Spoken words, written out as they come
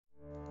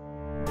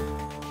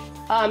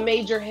A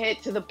major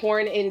hit to the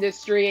porn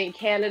industry in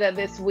Canada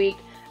this week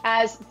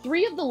as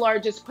three of the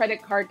largest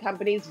credit card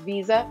companies,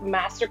 Visa,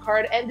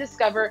 MasterCard, and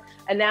Discover,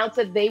 announced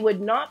that they would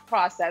not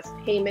process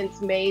payments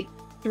made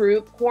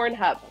through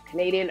PornHub, a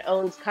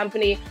Canadian-owned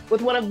company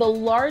with one of the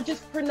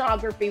largest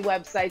pornography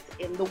websites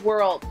in the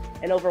world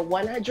and over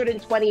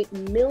 120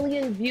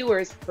 million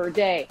viewers per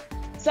day.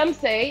 Some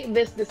say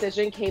this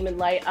decision came in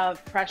light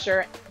of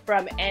pressure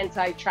from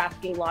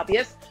anti-trafficking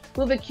lobbyists who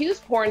have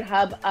accused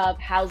PornHub of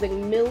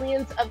housing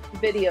millions of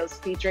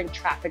videos featuring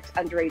trafficked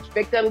underage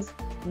victims,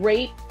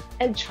 rape,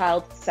 and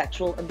child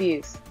sexual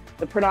abuse.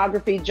 The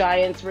pornography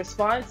giant's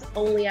response,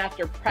 only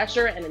after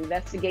pressure and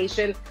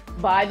investigation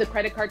by the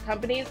credit card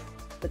companies,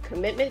 the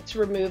commitment to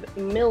remove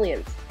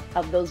millions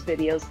of those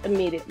videos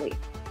immediately.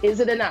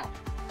 Is it enough?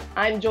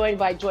 I'm joined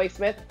by Joy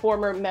Smith,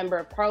 former Member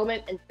of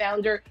Parliament and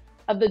founder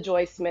of the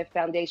Joy Smith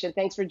Foundation.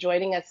 Thanks for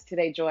joining us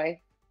today, Joy.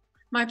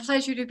 My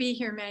pleasure to be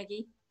here,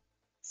 Maggie.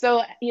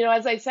 So,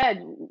 as I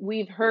said,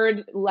 we've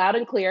heard loud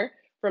and clear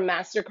from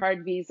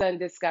MasterCard, Visa, and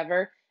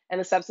Discover, and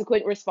the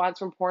subsequent response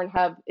from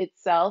PornHub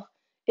itself.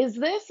 Is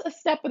this a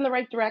step in the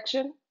right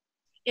direction?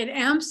 It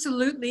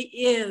absolutely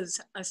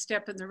is a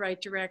step in the right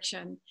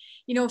direction.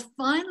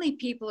 Finally,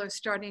 people are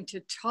starting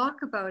to talk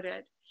about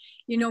it.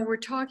 We're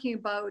talking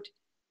about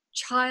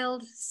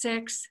child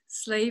sex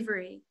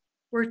slavery.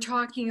 We're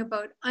talking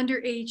about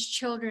underage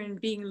children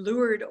being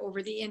lured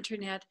over the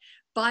internet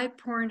by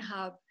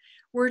PornHub.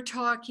 We're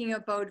talking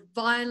about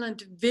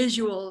violent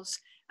visuals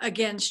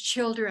against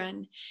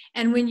children.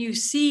 And when you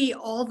see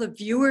all the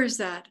viewers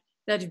that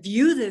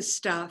view this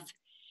stuff,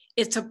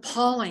 it's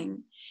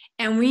appalling.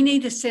 And we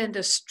need to send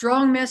a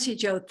strong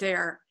message out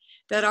there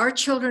that our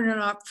children are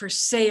not for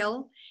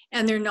sale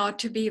and they're not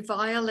to be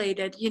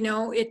violated.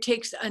 It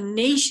takes a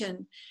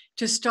nation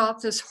to stop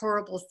this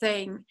horrible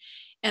thing.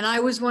 And I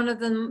was one of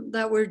them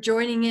that were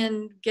joining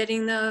in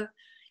getting the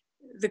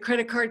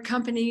credit card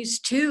companies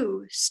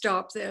to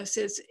stop this.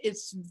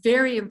 It's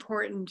very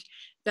important.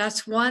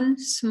 That's one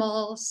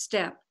small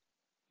step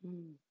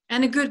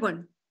and a good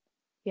one.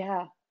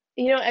 Yeah.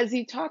 As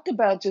you talk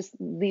about just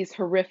these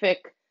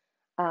horrific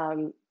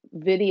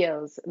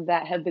videos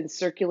that have been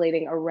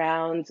circulating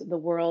around the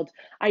world,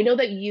 I know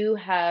that you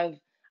have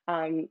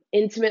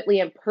intimately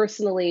and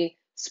personally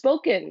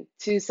spoken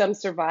to some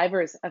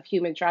survivors of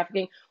human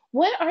trafficking.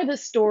 What are the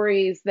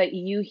stories that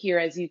you hear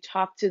as you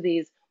talk to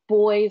these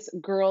boys,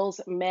 girls,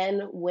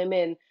 men,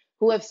 women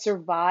who have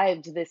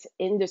survived this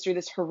industry,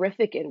 this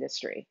horrific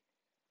industry?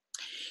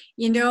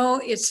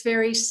 It's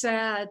very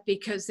sad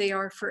because they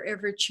are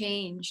forever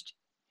changed.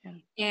 Yeah.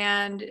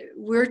 And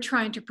we're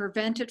trying to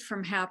prevent it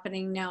from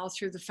happening now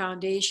through the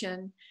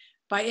foundation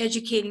by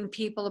educating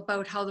people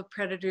about how the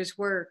predators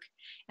work.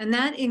 And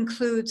that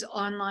includes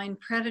online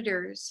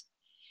predators.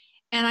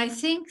 And I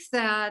think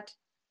that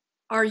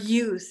our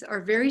youth are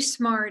very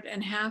smart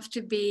and have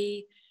to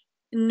be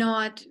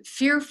not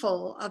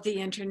fearful of the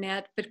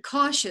internet, but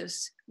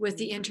cautious with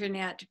the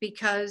internet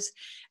because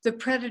the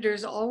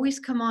predators always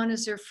come on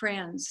as their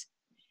friends.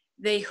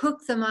 They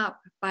hook them up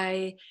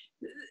by,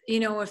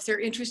 if they're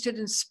interested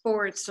in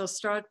sports, they'll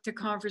start the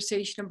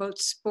conversation about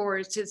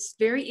sports. It's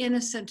very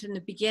innocent in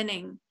the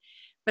beginning,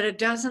 but it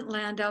doesn't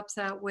land up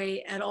that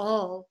way at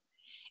all.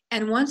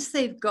 And once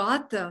they've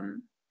got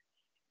them,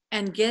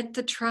 and get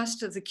the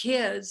trust of the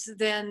kids,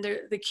 then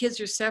the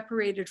kids are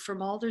separated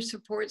from all their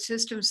support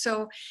systems.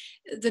 So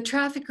the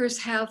traffickers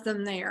have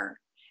them there.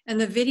 And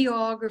the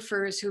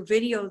videographers who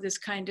video this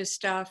kind of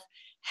stuff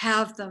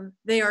have them.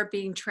 They are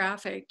being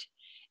trafficked.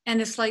 And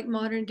it's like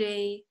modern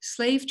day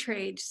slave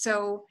trade.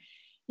 So,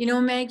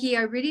 Maggie,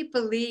 I really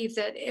believe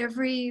that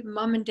every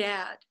mom and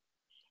dad,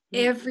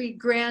 every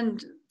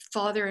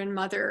grandfather and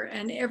mother,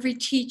 and every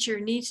teacher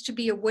needs to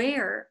be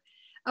aware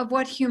of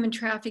what human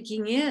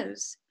trafficking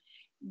is.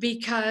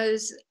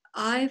 Because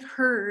I've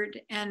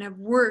heard and have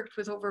worked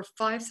with over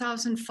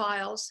 5,000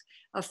 files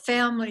of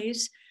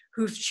families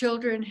whose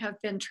children have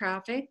been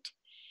trafficked.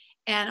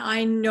 And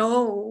I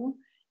know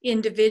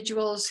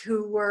individuals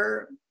who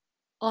were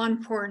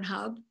on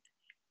PornHub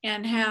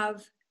and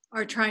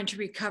are trying to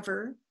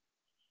recover.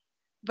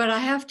 But I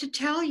have to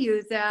tell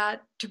you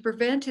that to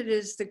prevent it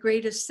is the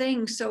greatest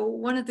thing. So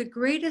one of the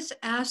greatest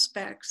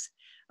aspects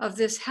of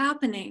this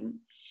happening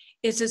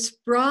is it's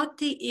brought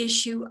the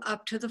issue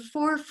up to the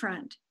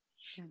forefront.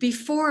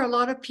 Before, a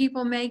lot of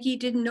people, Maggie,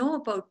 didn't know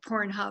about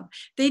PornHub.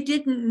 They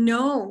didn't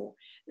know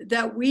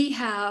that we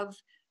have,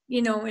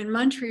 in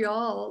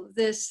Montreal,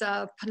 this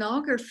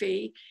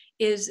pornography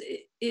is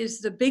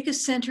the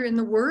biggest center in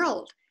the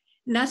world.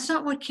 And that's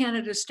not what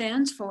Canada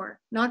stands for,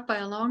 not by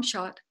a long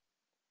shot.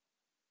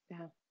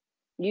 Yeah.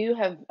 You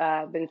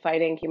have been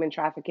fighting human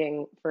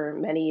trafficking for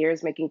many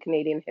years, making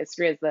Canadian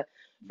history as the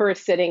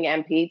first sitting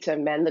MP to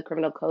amend the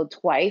criminal code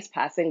twice,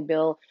 passing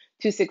Bill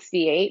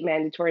 268,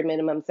 mandatory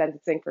minimum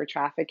sentencing for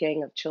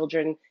trafficking of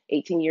children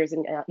 18 years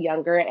and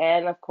younger,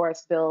 and of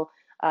course, Bill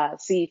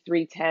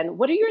C-310.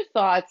 What are your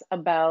thoughts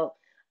about,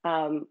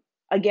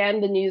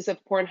 again, the news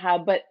of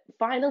PornHub, but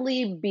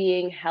finally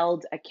being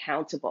held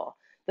accountable?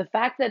 The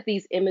fact that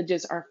these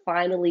images are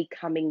finally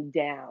coming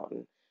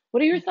down.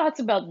 What are your thoughts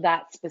about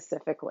that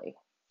specifically?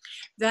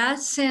 That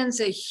sends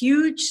a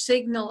huge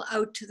signal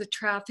out to the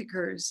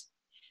traffickers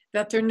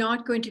that they're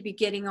not going to be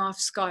getting off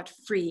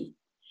scot-free.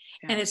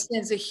 Yeah. And it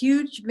sends a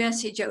huge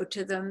message out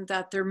to them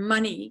that their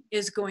money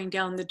is going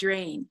down the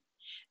drain.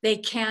 They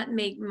can't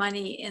make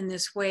money in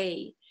this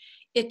way.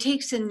 It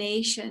takes a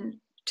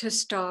nation to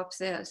stop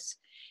this.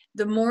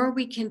 The more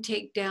we can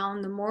take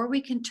down, the more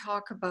we can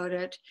talk about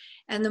it,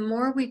 and the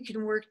more we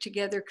can work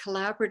together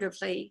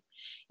collaboratively.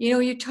 You know,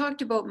 you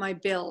talked about my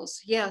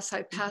bills. Yes,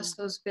 I passed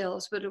those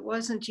bills, but it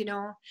wasn't, you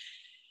know,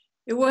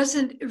 it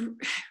wasn't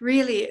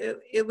really,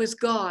 it was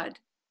God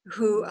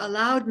who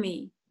allowed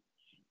me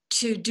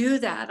to do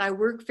that. I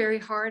work very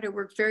hard. I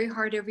work very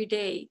hard every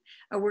day.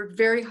 I work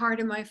very hard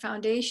in my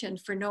foundation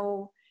for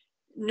no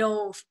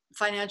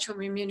financial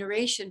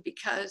remuneration,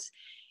 because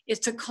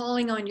it's a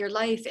calling on your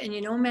life. And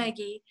you know,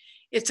 Maggie,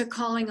 it's a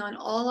calling on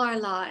all our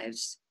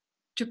lives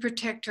to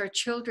protect our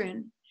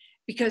children,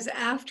 because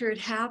after it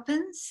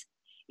happens,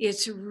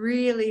 it's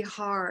really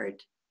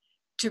hard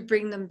to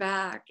bring them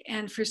back.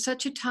 And for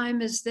such a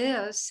time as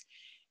this,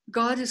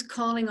 God is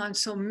calling on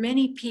so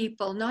many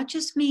people, not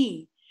just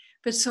me,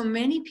 but so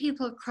many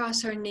people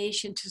across our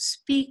nation to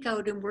speak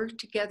out and work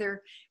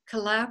together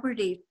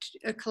collaboratively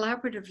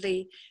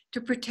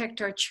to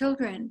protect our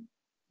children.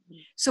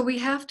 So we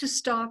have to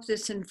stop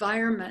this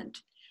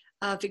environment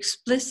of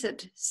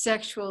explicit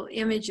sexual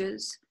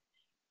images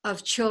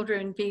of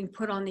children being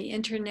put on the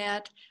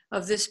internet,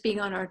 of this being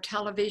on our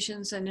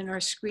televisions and in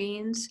our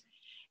screens.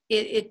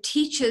 It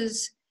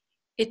teaches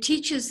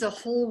the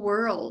whole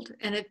world,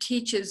 and it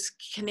teaches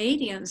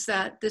Canadians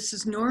that this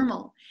is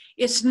normal.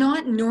 It's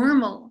not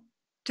normal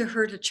to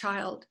hurt a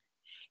child.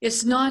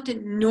 It's not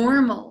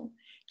normal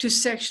to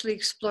sexually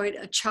exploit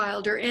a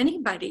child or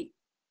anybody.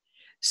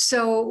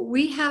 So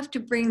we have to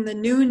bring the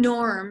new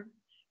norm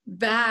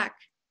back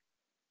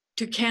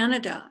to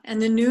Canada.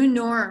 And the new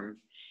norm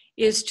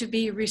is to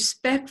be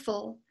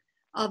respectful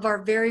of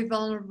our very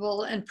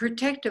vulnerable and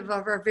protective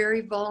of our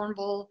very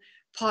vulnerable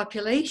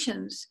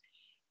populations.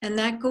 And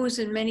that goes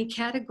in many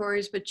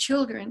categories, but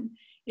children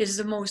is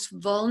the most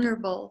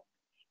vulnerable,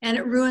 and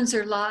it ruins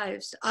their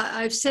lives.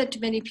 I've said to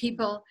many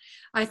people,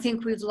 I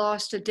think we've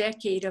lost a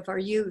decade of our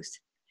youth,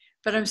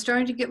 but I'm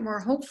starting to get more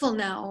hopeful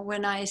now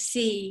when I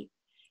see,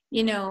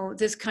 you know,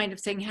 this kind of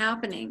thing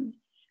happening.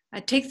 I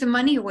take the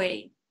money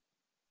away.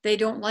 They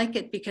don't like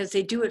it because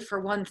they do it for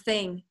one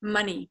thing,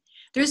 money.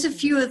 There's a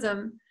few of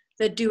them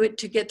that do it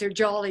to get their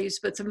jollies,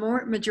 but the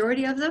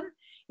majority of them,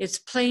 it's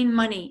plain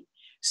money.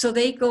 So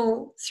they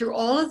go through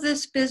all of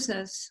this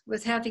business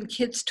with having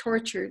kids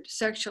tortured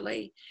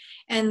sexually,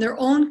 and their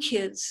own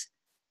kids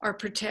are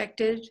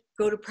protected,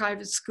 go to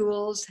private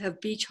schools,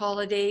 have beach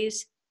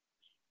holidays.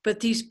 But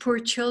these poor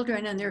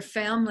children and their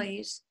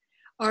families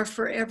are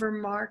forever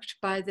marked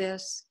by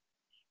this.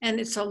 And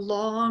it's a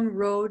long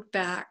road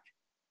back.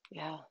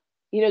 Yeah.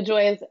 You know,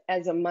 Joy,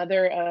 as a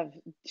mother of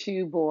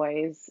two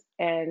boys,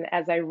 and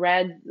as I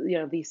read, you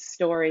know, these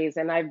stories,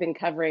 and I've been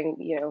covering,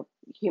 you know,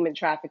 human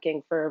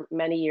trafficking for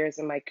many years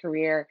in my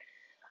career,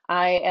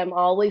 I am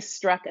always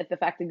struck at the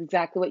fact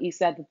exactly what you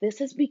said, that this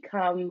has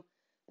become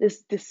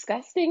this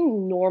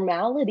disgusting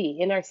normality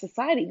in our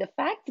society. The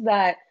fact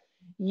that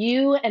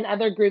you and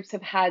other groups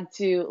have had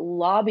to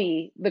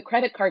lobby the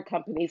credit card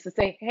companies to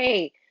say,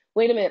 hey,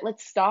 wait a minute,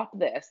 let's stop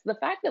this. The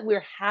fact that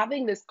we're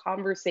having this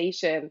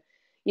conversation,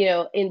 you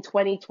know, in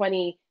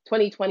 2020,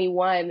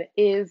 2021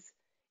 is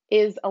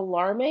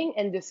alarming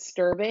and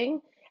disturbing.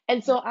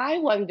 And so I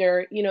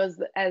wonder, you know,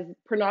 as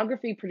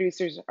pornography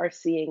producers are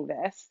seeing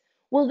this,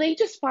 will they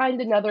just find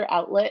another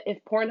outlet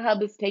if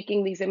Pornhub is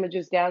taking these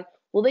images down?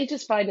 Will they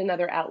just find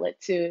another outlet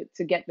to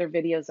get their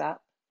videos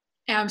up?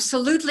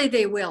 Absolutely,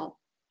 they will.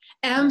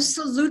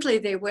 Absolutely,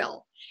 they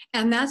will.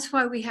 And that's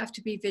why we have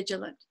to be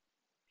vigilant.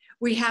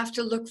 We have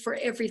to look for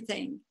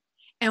everything,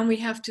 and we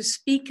have to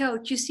speak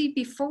out. You see,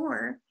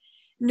 before,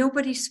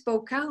 nobody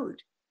spoke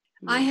out.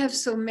 I have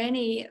so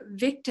many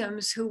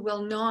victims who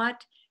will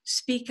not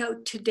speak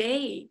out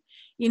today.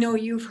 You know,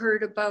 you've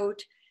heard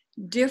about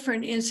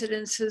different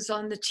incidences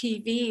on the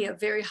TV of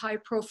very high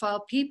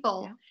profile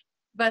people,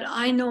 but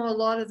I know a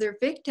lot of their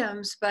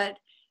victims, but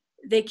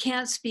they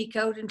can't speak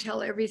out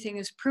until everything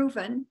is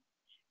proven,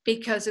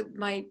 because it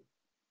might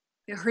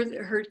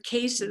hurt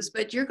cases.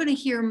 But you're going to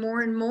hear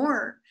more and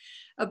more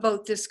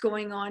about this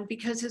going on,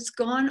 because it's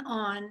gone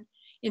on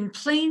in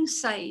plain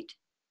sight,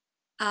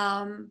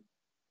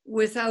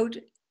 without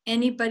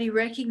anybody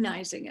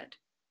recognizing it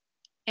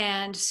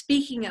and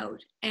speaking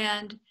out.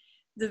 And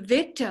the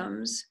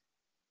victims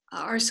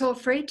are so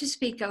afraid to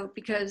speak out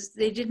because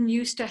they didn't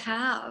used to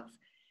have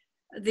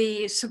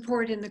the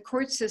support in the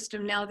court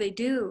system. Now they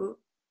do.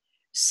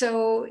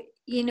 So,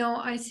 you know,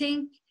 I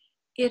think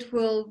it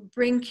will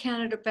bring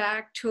Canada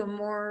back to a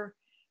more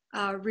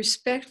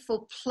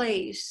respectful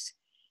place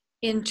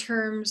in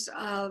terms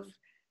of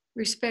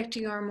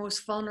respecting our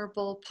most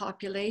vulnerable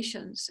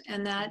populations.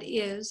 And that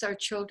is our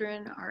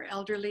children, our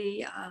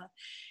elderly,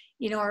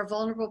 you know, our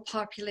vulnerable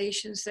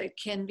populations that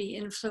can be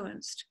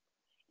influenced,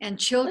 and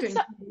children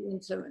can be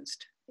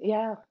influenced.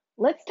 Yeah.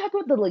 Let's talk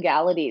about the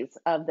legalities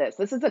of this.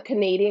 This is a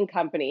Canadian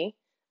company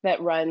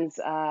that runs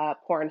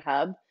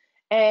PornHub,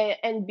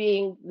 and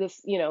being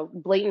this,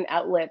 blatant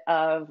outlet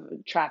of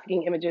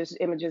trafficking images,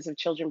 images of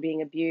children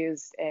being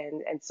abused,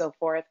 and so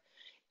forth.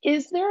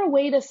 Is there a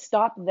way to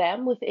stop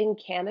them within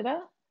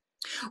Canada?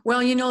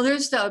 Well,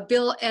 there's the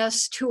Bill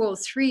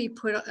S-203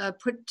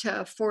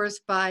 put forth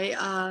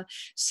by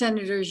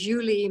Senator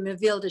Julie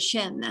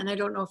Miville-Deschênes, and I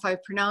don't know if I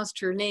pronounced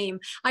her name.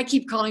 I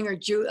keep calling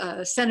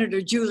her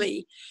Senator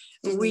Julie.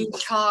 We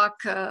talk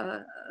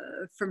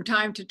from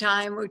time to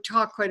time. We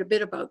talk quite a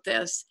bit about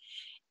this,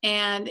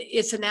 and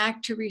it's an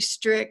act to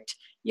restrict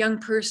young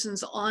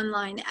persons'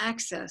 online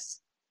access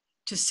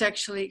to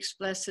sexually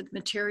explicit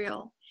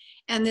material,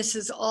 and this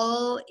is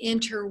all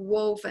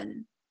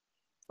interwoven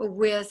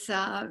with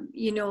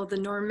the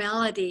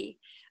normality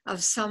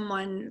of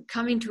someone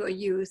coming to a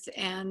youth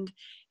and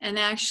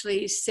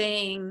actually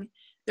saying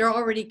they're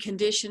already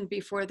conditioned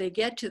before they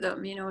get to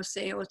them,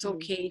 say, oh, it's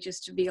okay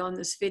just to be on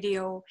this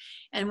video.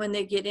 And when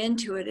they get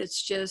into it,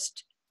 it's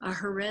just a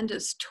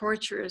horrendous,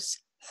 torturous,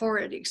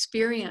 horrid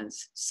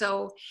experience.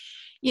 So,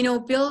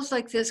 bills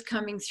like this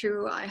coming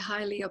through, I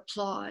highly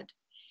applaud.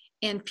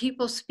 And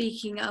people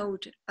speaking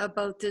out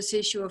about this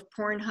issue of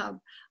PornHub,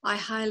 I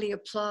highly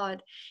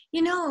applaud.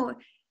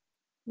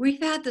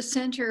 We've had the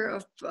Center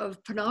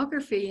of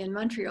Pornography in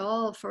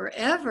Montreal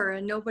forever,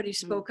 and nobody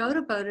spoke out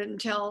about it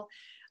until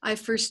I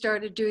first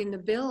started doing the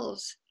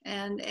bills.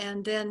 And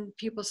then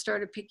people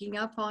started picking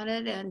up on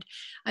it. And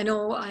I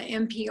know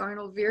MP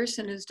Arnold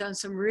Viersen has done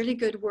some really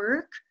good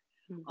work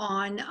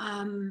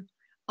on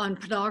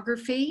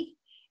pornography.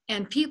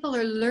 And people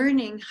are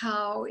learning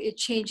how it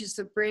changes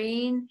the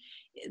brain.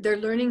 They're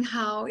learning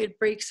how it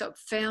breaks up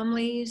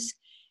families.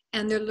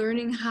 And they're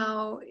learning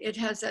how it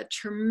has that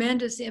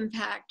tremendous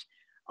impact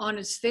on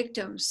its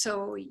victims.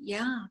 So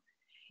yeah,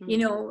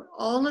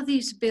 all of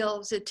these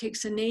bills, it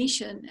takes a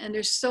nation, and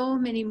there's so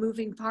many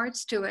moving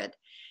parts to it.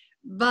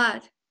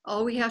 But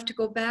all we have to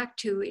go back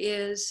to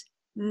is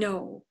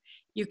no.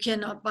 You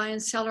cannot buy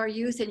and sell our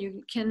youth, and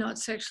you cannot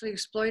sexually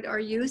exploit our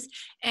youth.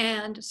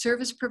 And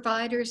service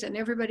providers and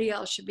everybody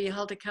else should be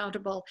held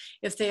accountable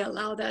if they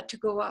allow that to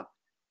go up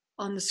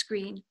on the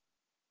screen.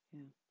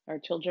 Yeah. Our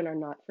children are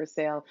not for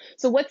sale.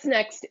 So what's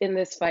next in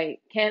this fight?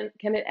 Can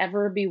it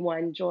ever be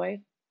won,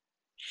 Joy?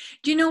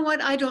 Do you know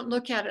what? I don't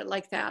look at it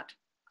like that.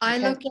 I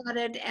Okay. look at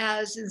it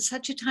as, in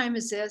such a time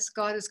as this,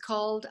 God has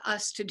called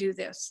us to do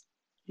this.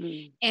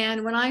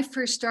 And when I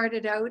first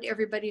started out,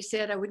 everybody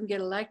said I wouldn't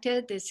get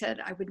elected. They said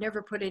I would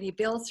never put any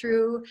bill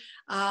through.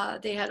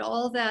 They had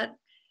all that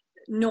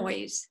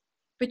noise.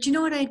 But you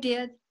know what I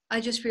did?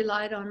 I just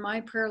relied on my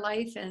prayer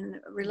life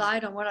and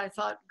relied on what I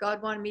thought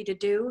God wanted me to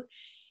do.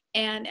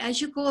 And as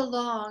you go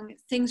along,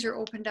 things are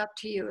opened up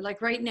to you.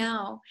 Like right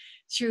now,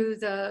 through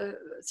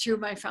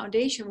my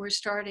foundation, we're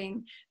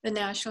starting the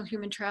National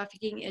Human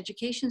Trafficking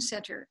Education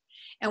Center.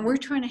 And we're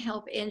trying to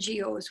help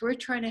NGOs, we're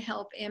trying to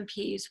help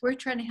MPs, we're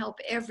trying to help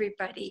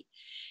everybody.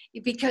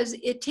 Because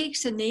it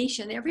takes a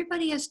nation.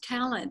 Everybody has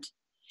talent.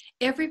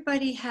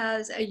 Everybody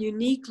has a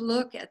unique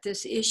look at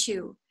this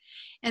issue.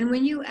 And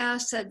when you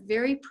ask that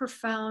very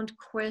profound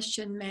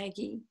question,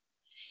 Maggie,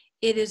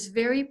 it is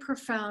very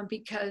profound,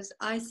 because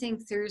I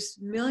think there's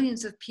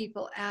millions of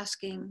people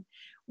asking,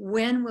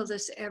 when will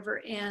this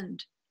ever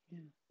end?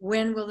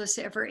 When will this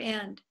ever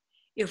end?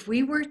 If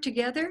we work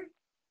together,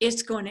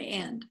 it's going to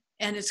end,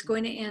 and it's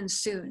going to end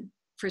soon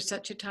for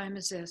such a time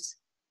as this.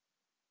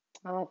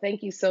 Oh,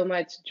 thank you so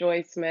much,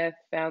 Joy Smith,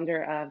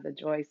 founder of the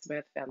Joy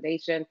Smith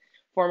Foundation,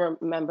 former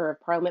member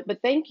of Parliament.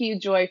 But thank you,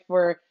 Joy,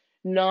 for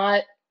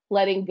not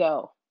letting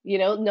go,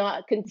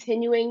 not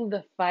continuing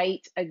the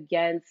fight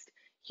against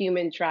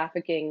human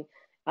trafficking.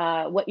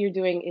 What you're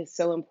doing is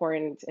so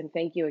important, and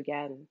thank you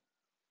again.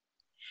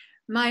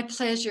 My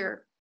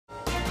pleasure.